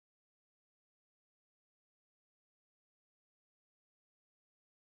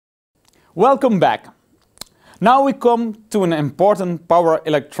Welcome back. Now we come to an important power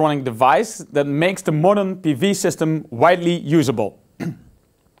electronic device that makes the modern PV system widely usable.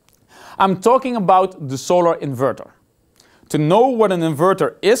 I'm talking about the solar inverter. To know what an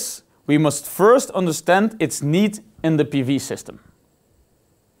inverter is, we must first understand its need in the PV system.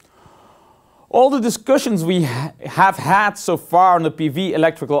 All the discussions we have had so far on the PV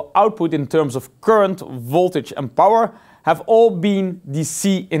electrical output in terms of current, voltage and power have all been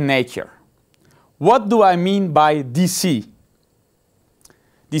DC in nature. What do I mean by DC?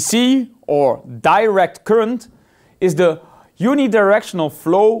 DC, or direct current, is the unidirectional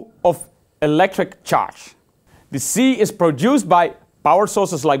flow of electric charge. DC is produced by power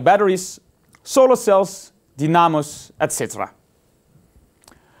sources like batteries, solar cells, dynamos, etc.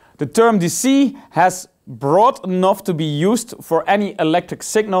 The term DC has broad enough to be used for any electric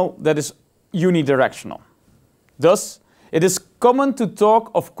signal that is unidirectional. Thus, it is common to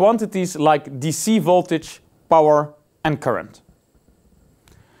talk of quantities like DC voltage, power and current.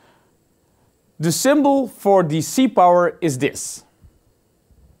 The symbol for DC power is this.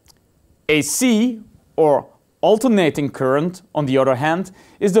 AC, or alternating current, on the other hand,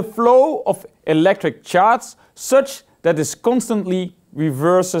 is the flow of electric charge such that it constantly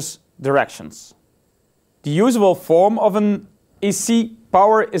reverses directions. The usual form of an AC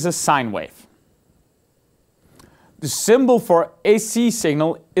power is a sine wave. The symbol for AC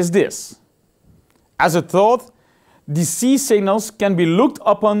signal is this. As a thought, DC signals can be looked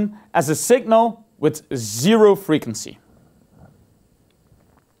upon as a signal with zero frequency.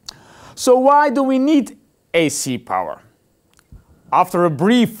 So why do we need AC power? After a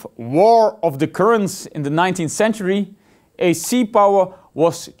brief war of the currents in the 19th century, AC power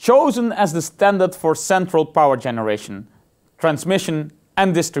was chosen as the standard for central power generation, transmission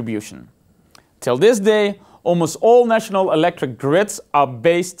and distribution. Till this day, almost all national electric grids are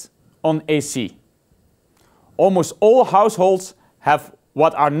based on AC. Almost all households have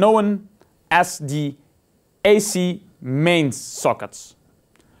what are known as the AC mains sockets.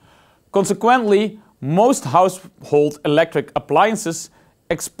 Consequently, most household electric appliances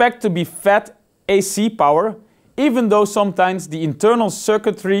expect to be fed AC power, even though sometimes the internal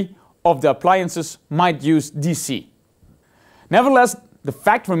circuitry of the appliances might use DC. Nevertheless, the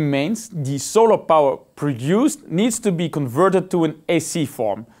fact remains the solar power produced needs to be converted to an AC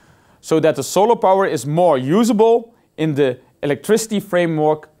form, so that the solar power is more usable in the electricity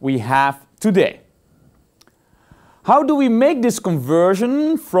framework we have today. How do we make this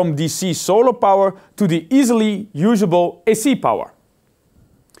conversion from DC solar power to the easily usable AC power?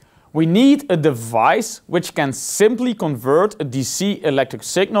 We need a device which can simply convert a DC electric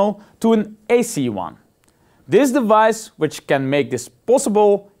signal to an AC one. This device which can make this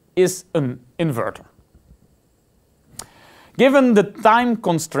possible is an inverter. Given the time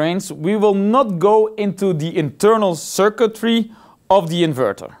constraints, we will not go into the internal circuitry of the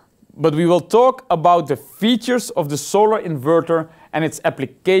inverter, but we will talk about the features of the solar inverter and its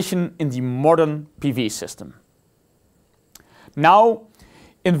application in the modern PV system. Now,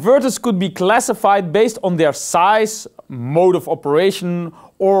 inverters could be classified based on their size, mode of operation,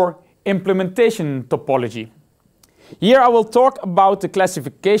 or implementation topology. Here I will talk about the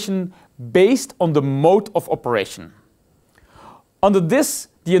classification based on the mode of operation. Under this,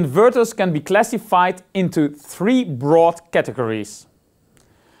 the inverters can be classified into three broad categories: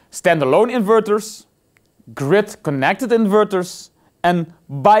 standalone inverters, grid-connected inverters, and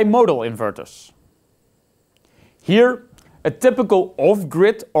bimodal inverters. Here, a typical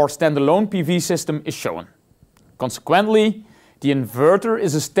off-grid or standalone PV system is shown. Consequently, the inverter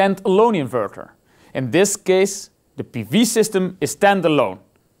is a standalone inverter. In this case, the PV system is standalone.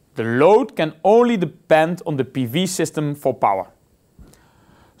 The load can only depend on the PV system for power.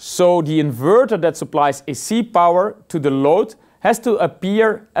 So the inverter that supplies AC power to the load has to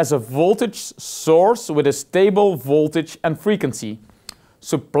appear as a voltage source with a stable voltage and frequency,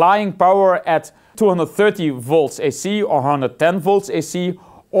 supplying power at 230 volts AC or 110 volts AC,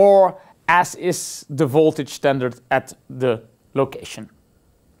 or as is the voltage standard at the location.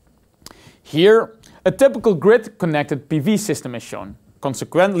 Here, a typical grid-connected PV system is shown.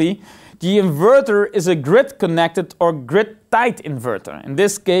 Consequently, the inverter is a grid-connected or grid-tied inverter. In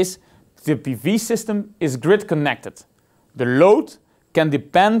this case, the PV system is grid-connected. The load can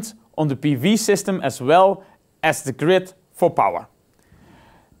depend on the PV system as well as the grid for power.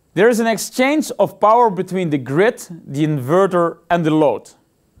 There is an exchange of power between the grid, the inverter and the load.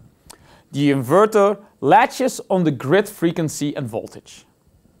 The inverter latches on the grid frequency and voltage.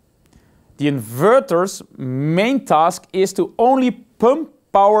 The inverter's main task is to only pump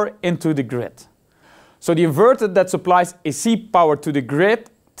power into the grid. So the inverter that supplies AC power to the grid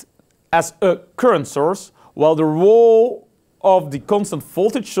as a current source, while the role of the constant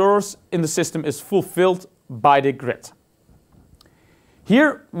voltage source in the system is fulfilled by the grid.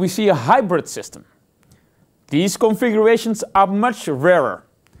 Here we see a hybrid system. These configurations are much rarer.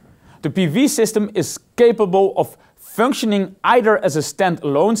 The PV system is capable of functioning either as a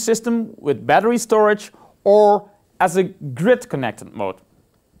standalone system with battery storage or as a grid-connected mode.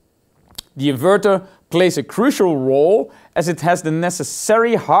 The inverter plays a crucial role as it has the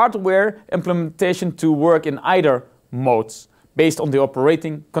necessary hardware implementation to work in either modes based on the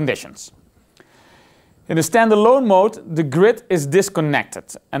operating conditions. In the standalone mode, the grid is disconnected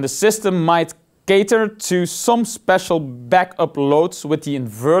and the system might cater to some special backup loads with the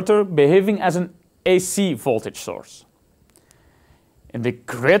inverter behaving as an AC voltage source. In the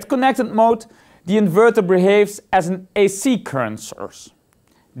grid-connected mode, the inverter behaves as an AC current source.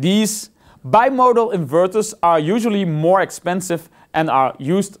 These bimodal inverters are usually more expensive and are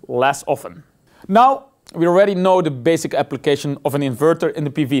used less often. Now, we already know the basic application of an inverter in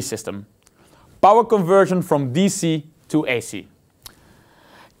the PV system: power conversion from DC to AC.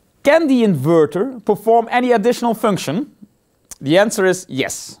 Can the inverter perform any additional function? The answer is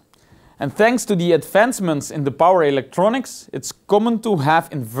yes. And thanks to the advancements in the power electronics, it's common to have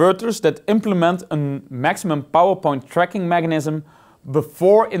inverters that implement a maximum power point tracking mechanism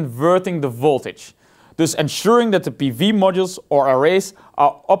before inverting the voltage, thus ensuring that the PV modules or arrays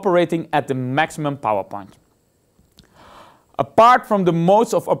are operating at the maximum power point. Apart from the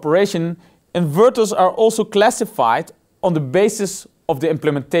modes of operation, inverters are also classified on the basis of the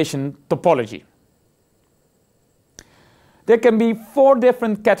implementation topology. There can be 4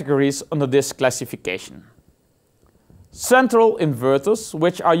 different categories under this classification. Central inverters,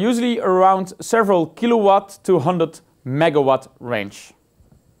 which are usually around several kilowatt to 100 megawatt range.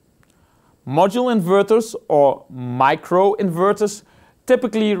 Module inverters or micro inverters,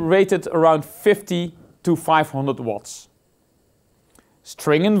 typically rated around 50 to 500 watts.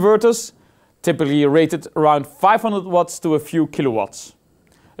 String inverters, typically rated around 500 watts to a few kilowatts.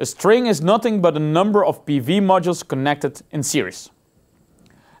 A string is nothing but a number of PV modules connected in series.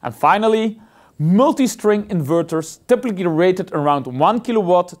 And finally, multi-string inverters, typically rated around 1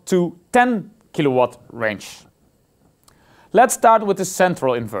 kilowatt to 10 kilowatt range. Let's start with the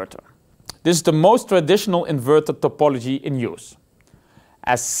central inverter. This is the most traditional inverter topology in use.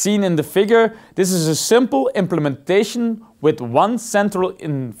 As seen in the figure, this is a simple implementation with one central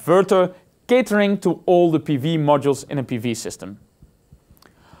inverter catering to all the PV modules in a PV system.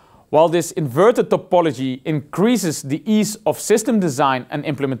 While this inverter topology increases the ease of system design and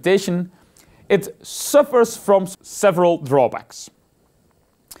implementation, it suffers from several drawbacks.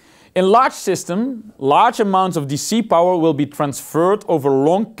 In large systems, large amounts of DC power will be transferred over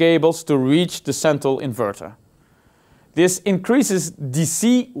long cables to reach the central inverter. This increases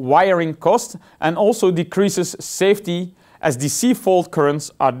DC wiring cost and also decreases safety, as DC fault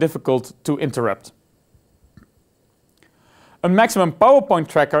currents are difficult to interrupt. A maximum power point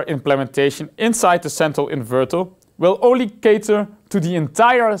tracker implementation inside the central inverter will only cater to the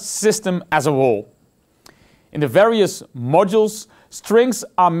entire system as a whole. In the various modules, strings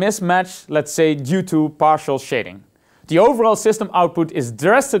are mismatched, let's say due to partial shading. The overall system output is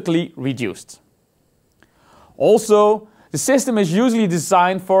drastically reduced. Also, the system is usually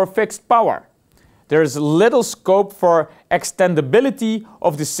designed for fixed power. There is little scope for extendability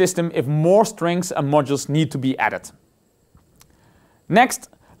of the system if more strings and modules need to be added. Next,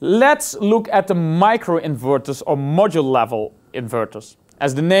 let's look at the microinverters or module level inverters.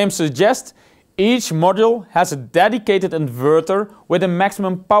 As the name suggests, each module has a dedicated inverter with a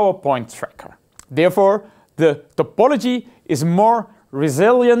maximum power point tracker. Therefore, the topology is more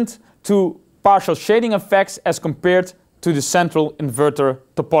resilient to partial shading effects as compared to the central inverter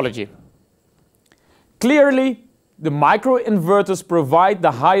topology. Clearly, the microinverters provide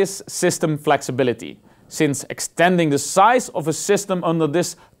the highest system flexibility, since extending the size of a system under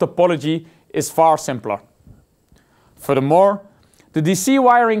this topology is far simpler. Furthermore, the DC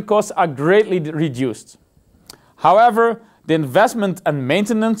wiring costs are greatly reduced. However, the investment and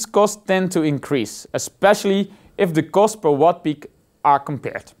maintenance costs tend to increase, especially if the cost per watt peak are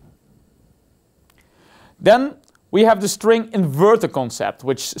compared. Then we have the string inverter concept,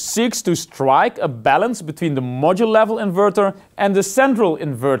 which seeks to strike a balance between the module level inverter and the central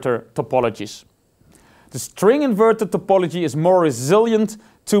inverter topologies. The string inverter topology is more resilient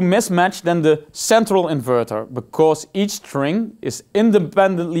to mismatch than the central inverter because each string is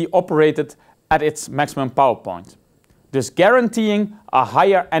independently operated at its maximum power point, thus guaranteeing a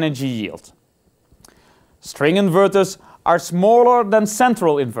higher energy yield. String inverters are smaller than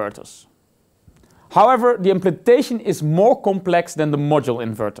central inverters. However, the implementation is more complex than the module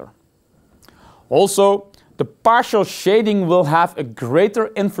inverter. Also, the partial shading will have a greater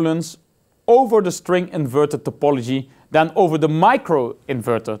influence over the string inverter topology than over the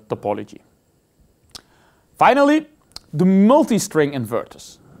micro-inverter topology. Finally, the multi-string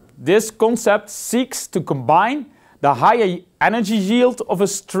inverters. This concept seeks to combine the higher energy yield of a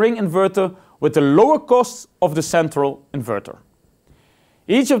string inverter with the lower costs of the central inverter.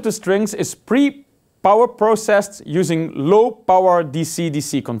 Each of the strings is pre-power processed using low-power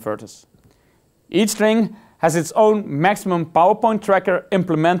DC-DC converters. Each string has its own maximum power point tracker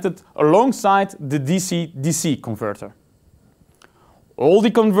implemented alongside the DC-DC converter. All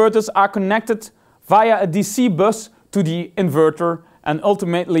the converters are connected via a DC bus to the inverter and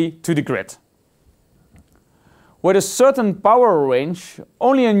ultimately to the grid. With a certain power range,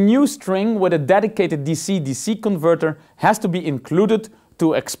 only a new string with a dedicated DC-DC converter has to be included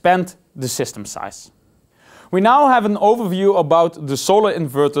to expand the system size. We now have an overview about the solar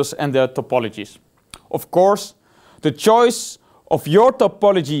inverters and their topologies. Of course, the choice of your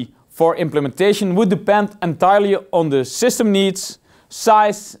topology for implementation would depend entirely on the system needs,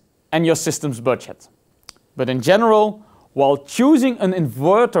 size, and your system's budget. But in general, while choosing an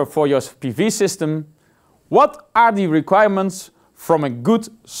inverter for your PV system, what are the requirements from a good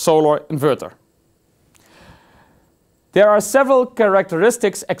solar inverter? There are several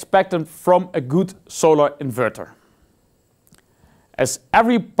characteristics expected from a good solar inverter. As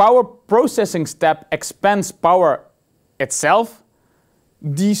every power processing step expands power itself,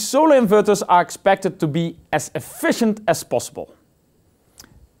 the solar inverters are expected to be as efficient as possible.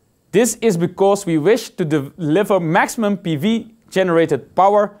 This is because we wish to deliver maximum PV generated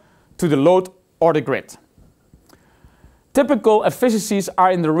power to the load or the grid. Typical efficiencies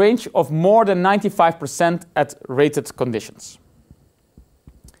are in the range of more than 95% at rated conditions.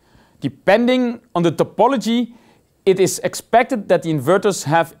 Depending on the topology, it is expected that the inverters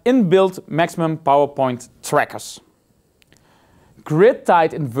have inbuilt maximum power point trackers.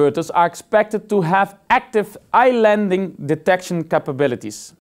 Grid-tied inverters are expected to have active islanding detection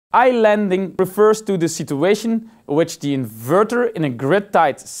capabilities. Islanding refers to the situation in which the inverter in a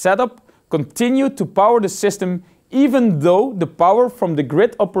grid-tied setup continues to power the system even though the power from the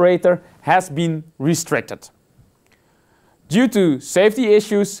grid operator has been restricted. Due to safety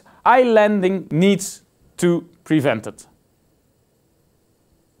issues, islanding needs to prevent it.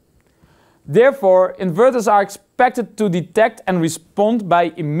 Therefore, inverters are expected to detect and respond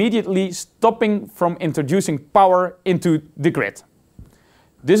by immediately stopping from introducing power into the grid.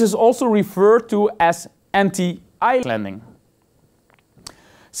 This is also referred to as anti-islanding.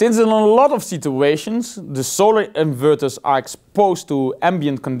 Since in a lot of situations the solar inverters are exposed to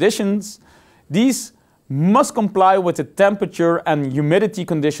ambient conditions, these must comply with the temperature and humidity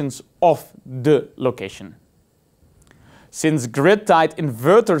conditions of the location. Since grid-tied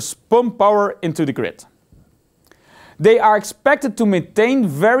inverters pump power into the grid, they are expected to maintain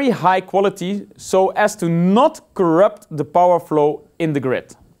very high quality so as to not corrupt the power flow in the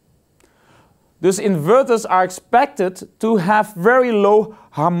grid. Thus, inverters are expected to have very low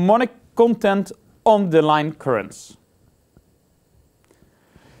harmonic content on the line currents.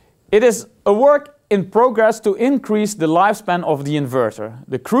 It is a work in progress to increase the lifespan of the inverter,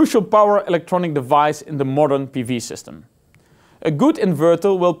 the crucial power electronic device in the modern PV system. A good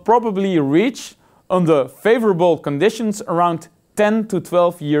inverter will probably reach, under favorable conditions, around 10 to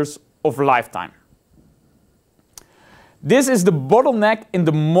 12 years of lifetime. This is the bottleneck in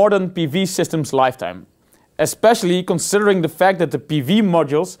the modern PV system's lifetime, especially considering the fact that the PV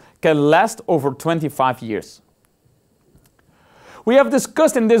modules can last over 25 years. We have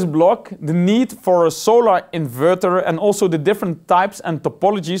discussed in this block the need for a solar inverter and also the different types and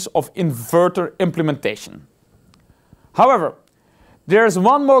topologies of inverter implementation. However, there is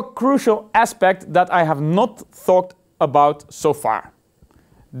one more crucial aspect that I have not talked about so far.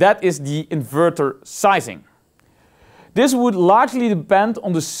 That is the inverter sizing. This would largely depend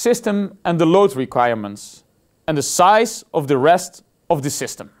on the system and the load requirements and the size of the rest of the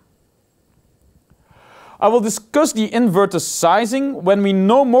system. I will discuss the inverter sizing when we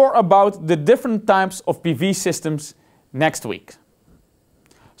know more about the different types of PV systems next week.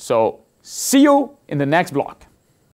 So, see you in the next block.